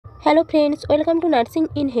Hello friends, welcome to nursing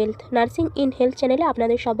in health চ্যানেলে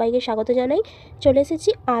আপনাদের সবাইকে স্বাগত জানাই। চলে এসেছি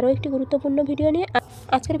আরও একটি গুরুত্বপূর্ণ ভিডিও নিয়ে।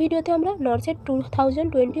 আজকের ভিডিওতে আমরা নরসেট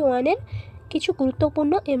 2021-এর কিছু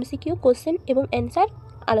গুরুত্বপূর্ণ MCQ কোশ্চেন এবং অ্যান্সার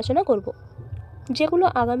আলোচনা করব, যেগুলো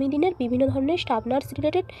আগামী দিনের বিভিন্ন ধরনের স্টাফ নার্স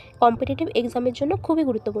রিলেটেড কম্পিটিটিভ এক্সামের জন্য খুবই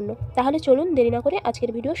গুরুত্বপূর্ণ। তাহলে চলুন দেরি না করে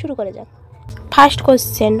আজকের ভিডিও শুরু করা যাক। First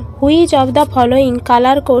question, which of the following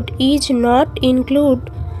colour code is not include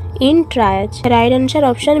in triage? Right answer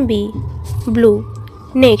option B, blue.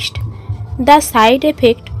 Next, the side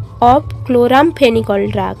effect of chloramphenicol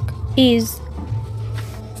drug is.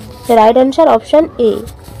 Right answer option A,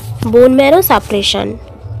 bone marrow suppression.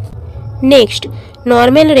 Next,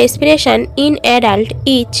 normal respiration in adult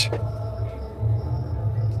is.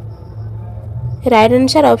 Right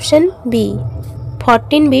answer option B,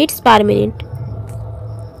 14 beats per minute.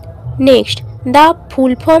 Next, the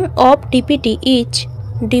full form of DPT is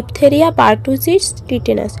diphtheria, pertussis,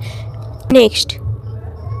 tetanus. Next,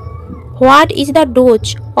 what is the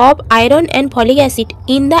dose of iron and folic acid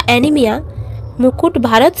in the anemia Mukut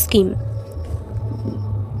Bharat scheme?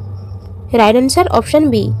 Right answer option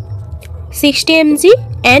B, 60 mg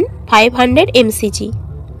and 500 mcg.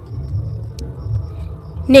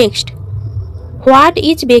 Next, what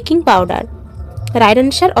is baking powder? Right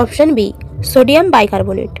answer option B, sodium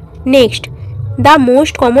bicarbonate. Next, the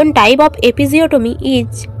most common type of episiotomy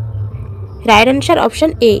is. Right answer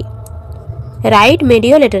option A, right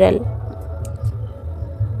mediolateral.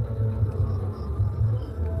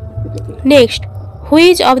 Next,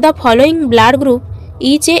 which of the following blood group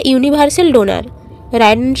is a universal donor?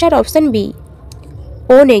 Right answer option B,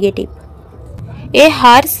 O negative. A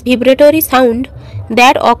harsh vibratory sound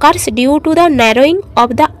that occurs due to the narrowing of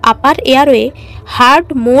the upper airway heard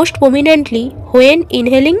most prominently when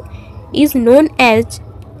inhaling is known as.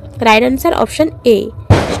 Right answer option A,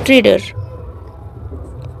 stridor.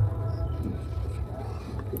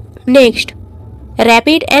 Next,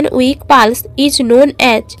 rapid and weak pulse is known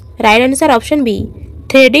as. Right answer option B,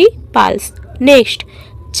 3D pulse. Next,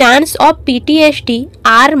 chance of PTSD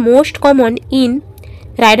are most common in.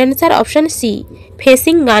 Right answer option C,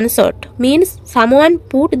 facing gunshot, means someone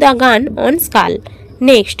put the gun on skull.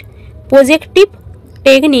 Next, projective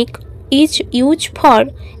technique is used for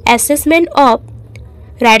assessment of.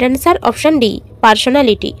 Right answer option D,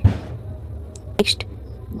 personality. Next,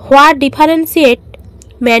 what differentiate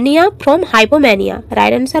mania from hypomania?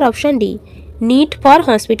 Right answer option D, need for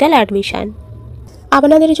hospital admission.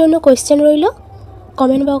 আপনাদের জন্য question রইল,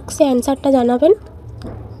 comment বক্সে অ্যান্সারটা জানাবেন।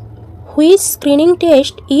 Which screening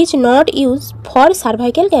test is not use for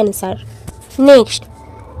cervical cancer? Next,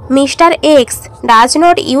 mister x does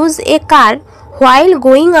not use a car while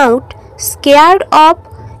going out scared of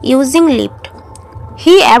using lift.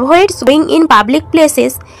 He avoids going in public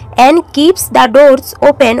places and keeps the doors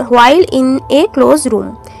open while in a closed room.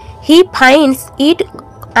 He finds it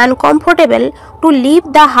uncomfortable to leave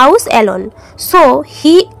the house alone, so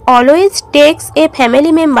he always takes a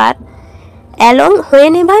family member along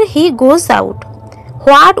whenever he goes out.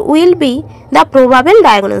 What will be the probable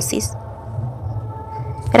diagnosis?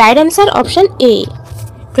 Right answer option A,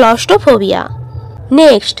 claustrophobia.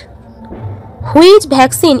 Next, which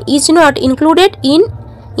vaccine is not included in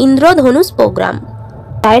Indradhanush program?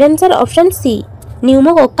 Right answer option C,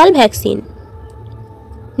 pneumococcal vaccine.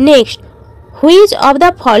 Next, which of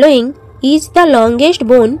the following is the longest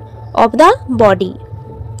bone of the body?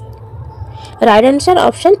 Right answer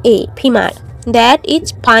option A, femur, that is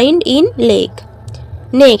found in leg.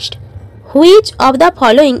 Next, which of the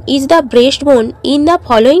following is the breastbone in the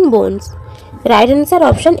following bones? Right answer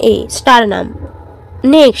option A, sternum.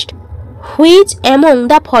 Next, which among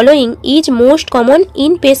the following is most common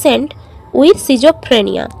in patient with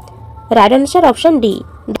schizophrenia? Right answer option D,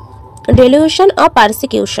 delusion of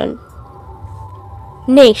persecution.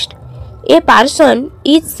 Next, a person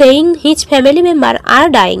is saying his family member are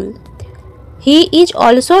dying. He is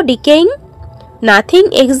also decaying. Nothing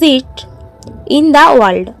exists in the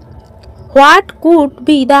world. What could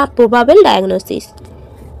be the probable diagnosis?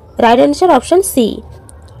 Right answer option C,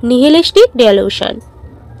 nihilistic delusion.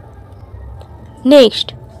 Next,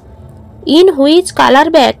 in which color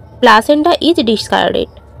bag placenta is discarded?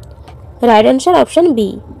 Right answer option B,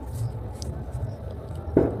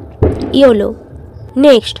 yellow.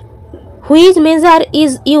 Next, which measure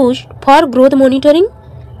is used for growth monitoring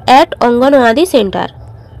at Anganwadi center?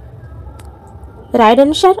 Right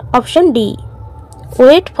answer option D,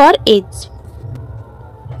 weight for age.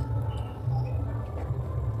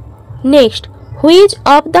 Next, which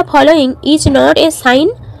of the following is not a sign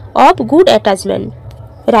of good attachment?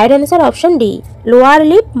 Right answer option D, lower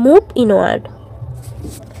lip moved inward.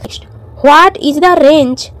 Next, what is the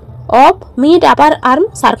range of mid upper arm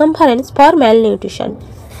circumference for malnutrition.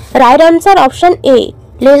 Right answer option A,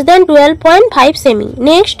 less than 12.5 semi.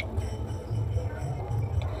 Next,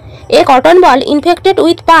 a cotton ball infected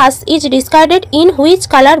with pus is discarded in which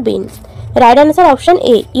color bin? Right answer option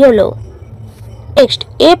A, yellow. Next,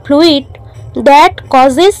 a fluid that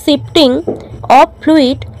causes shifting of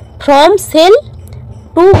fluid from cell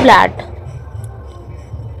to blood.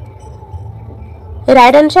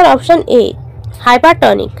 Right answer option A,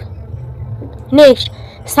 hypertonic. Next,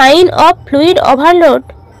 sign of fluid overload.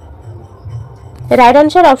 Right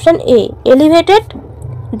answer option A, elevated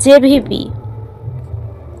JVP.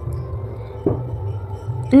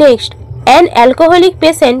 Next, an alcoholic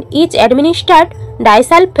patient is administered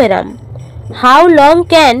disulfiram. How long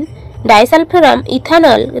can disulfiram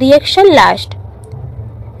ethanol reaction last?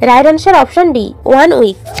 Right answer option D, 1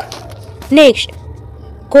 week. Next,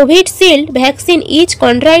 Covishield vaccine is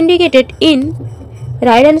contraindicated in.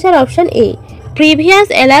 Right answer option A, previous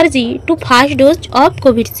allergy to first dose of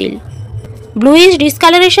Covishield. Bluish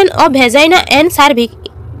discoloration of vagina and cervix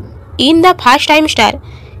in the first trimester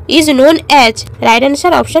is known as. Right answer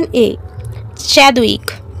option A,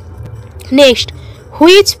 Chadwick. Next,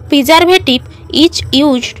 which preservative is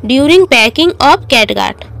used during packing of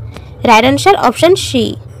catgut? Right answer option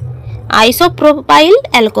C, isopropyl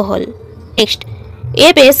alcohol. Next,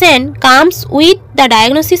 a patient comes with the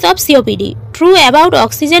diagnosis of COPD. True about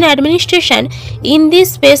oxygen administration in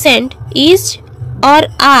this patient is or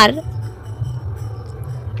are.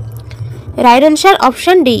 Right answer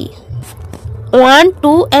option D, 1,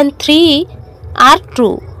 2 and 3 are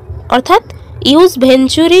true. अर्थात use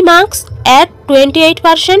Venturi marks at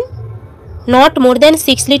 28%, not more than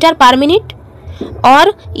 6 liters per minute,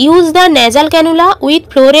 or use the nasal cannula with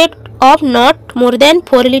flow rate of not more than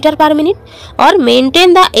 4 liters per minute, or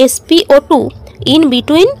maintain the SpO2 in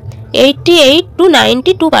between 88 to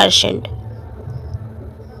 92%.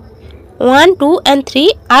 1, 2 and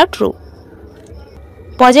 3 are true.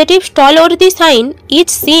 Positive stall-worthy sign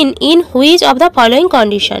is seen in which of the following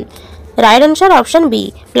condition? Right answer option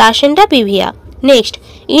B, placenta previa. Next,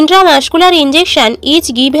 intramuscular injection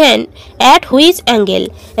is given at which angle?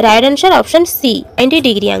 Right answer option C, 90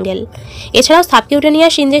 degree angle. এছাড়াও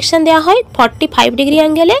subcutaneous injection দেওয়া হয় 45 degree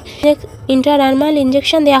অ্যাঙ্গেলে, intradermal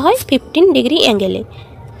injection দেওয়া হয় 15 degree অ্যাঙ্গেলে।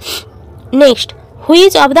 Next,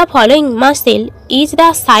 which of the following muscle is the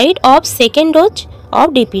site of second dose of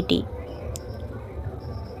DPT?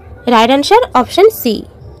 Right answer option C,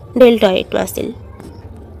 deltoid muscle,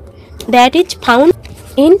 that is found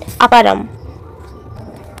in upper arm.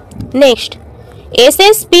 Next,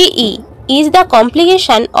 SSPE is the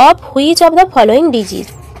complication of which of the following disease?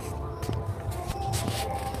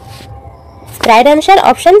 Right answer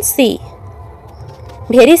option C,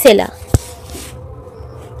 varicella.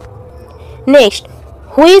 Next,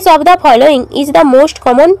 which of the following is the most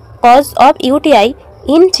common cause of UTI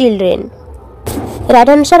in children? Right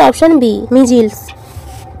answer option B, measles.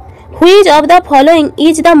 Which of the following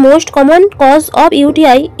is the most common cause of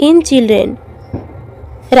UTI in children?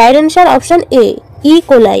 Right answer option A, E.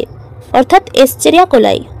 coli অর্থাৎ Escherichia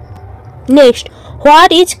coli. Next, what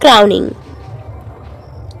is crowning?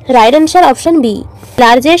 Right answer option B,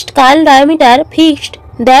 largest curl diameter fixed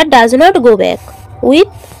that does not go back with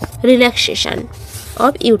relaxation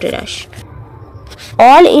of uterus.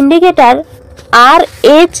 All indicators are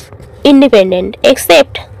age independent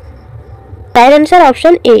except. Right answer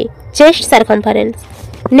option A, chest circumference.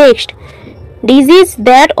 Next, diseases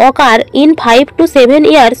that occur in 5 to 7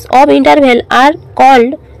 years of interval are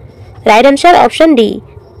called. Right answer option D,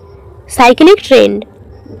 cyclic trend.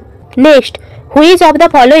 Next, which of the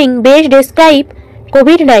following best describe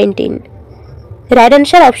COVID-19? Right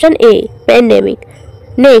answer option A, pandemic.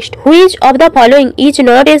 Next, which of the following is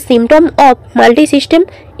not a symptom of multi-system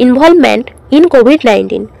involvement in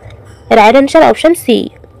COVID-19? Right answer option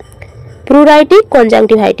C, pruritic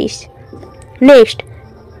conjunctivitis. Next,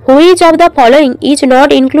 which of the following is not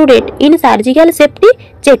included in surgical safety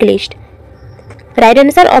checklist? Right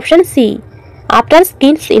answer option C, after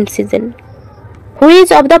skin incision.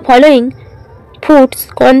 Which of the following foods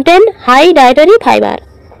contain high dietary fiber?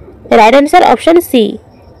 Right answer option C,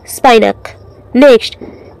 spinach. Next,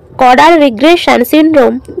 caudal regression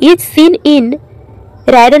syndrome is seen in.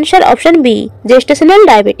 Right answer option B, gestational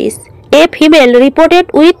diabetes. A female reported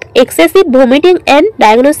with excessive vomiting and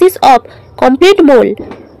diagnosis of complete mole.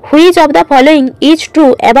 Which of the following is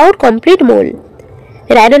true about complete mole?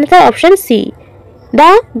 Right answer option C,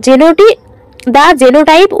 the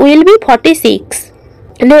genotype will be 46.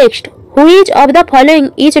 Next, which of the following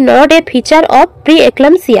is not a feature of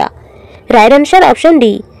preeclampsia? Right answer option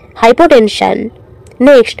D, hypotension.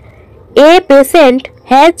 Next, a patient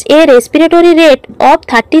has a respiratory rate of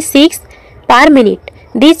 36 per minute.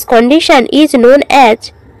 This condition is known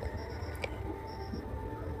as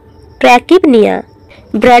tachypnea.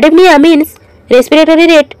 Bradypnea means respiratory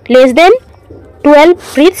rate less than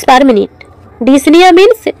 12 breaths per minute. Dyspnea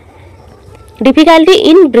means difficulty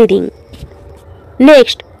in breathing.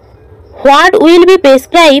 Next, what will be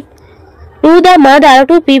prescribed to the mother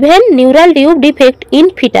to prevent neural tube defect in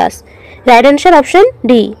fetus? Right answer option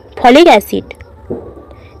D, folic acid.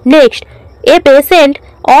 Next, a patient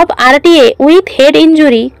of RTA with head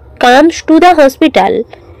injury comes to the hospital.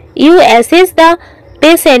 You assess the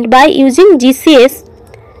patient by using GCS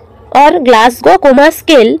or Glasgow Coma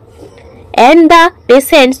Scale and the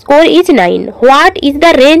patient score is 9. What is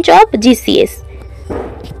the range of GCS?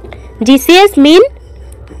 GCS mean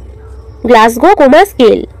Glasgow Coma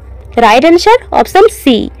Scale. Right answer option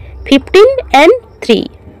C, 15 and 3.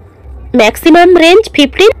 Maximum range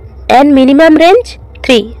 15 and minimum range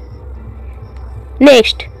 3.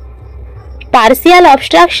 Next, partial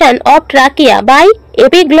obstruction of trachea by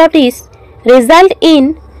epiglottis result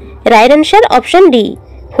in right answer option D,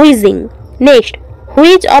 wheezing. Next,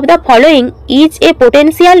 which of the following is a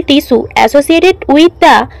potential tissue associated with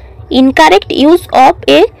the incorrect use of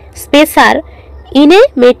a spacer in a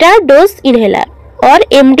metered-dose inhaler or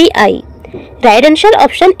MDI? Right answer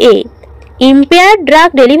option A, impaired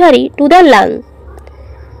drug delivery to the lung.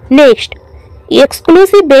 Next,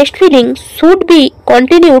 exclusive breastfeeding should be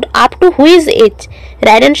continued up to which age?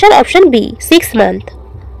 Right answer option B, 6 months.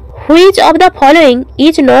 Which of the following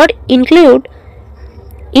is not included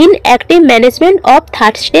in active management of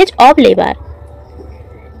third stage of labor?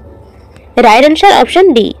 Right answer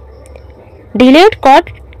option D, delayed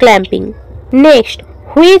cord clamping. Next,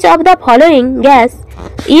 which of the following gas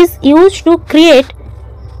is used to create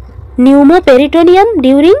pneumoperitoneum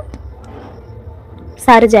during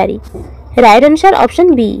surgery? Right answer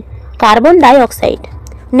option B, carbon dioxide.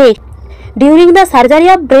 Next, during the surgery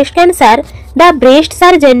of breast cancer, the breast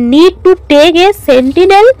surgeon need to take a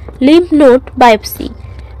sentinel lymph node biopsy.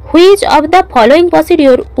 Which of the following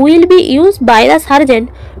procedure will be used by the surgeon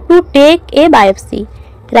to take a biopsy?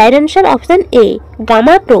 Right answer option A,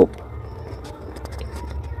 gamma probe.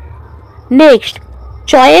 Next,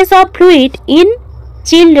 choice of fluid in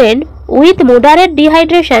children with moderate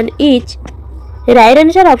dehydration is? Right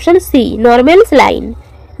answer option C, normal saline.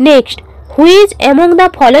 Next, which among the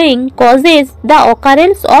following causes the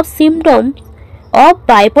occurrence of symptoms of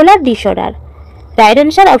bipolar disorder? Right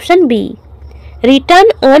answer option B, return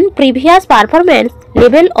on previous performance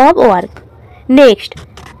level of work. Next,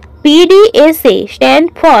 PDSA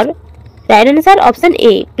stand for? Right answer option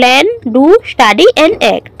A, plan, do, study and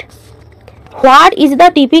act. What is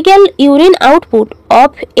the typical urine output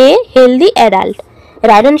of a healthy adult?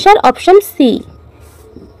 Right answer option C,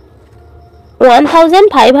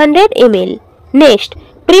 1500 ml. Next,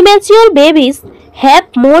 premature babies have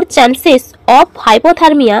more chances of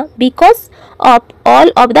hypothermia because of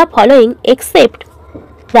all of the following except?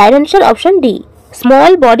 Right answer option D,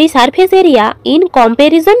 small body surface area in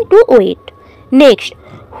comparison to weight. Next,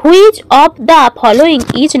 which of the following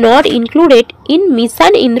is not included in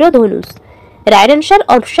Mission Indradhanush? Right answer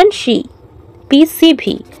option C,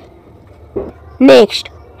 PCV. Next,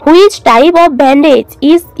 which type of bandage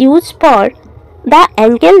is used for the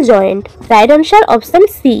ankle joint? Right answer option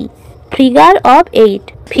C, figure of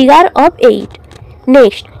 8. Figure of 8.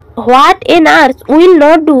 Next, what a nurse will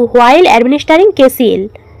not do while administering KCL?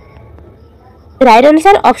 Right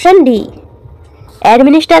answer option D,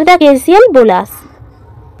 administer the KCL bolus.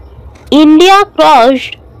 India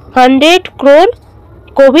crossed 100 crore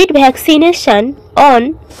COVID vaccination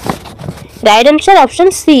on? Right answer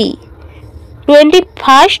option C,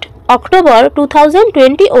 21st October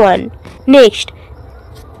 2021. Next,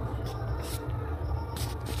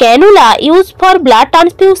 cannula used for blood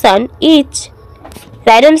transfusion is?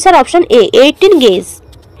 Right answer option A, 18 gauge.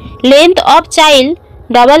 Length of child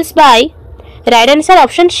doubles by? Right answer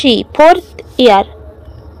option C, 4th year.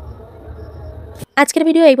 আজকের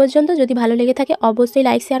video এই পর্যন্ত। যদি ভালো লেগে থাকে অবশ্যই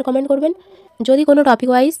like share comment করবেন। যদি কোনো টপিক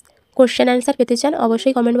ওয়াইজ কোশ্চেন অ্যান্সার পেতে চান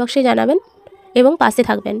অবশ্যই কমেন্ট বক্সে জানাবেন এবং পাশে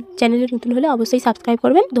থাকবেন। চ্যানেলে নতুন হলে অবশ্যই সাবস্ক্রাইব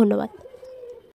করবেন। ধন্যবাদ।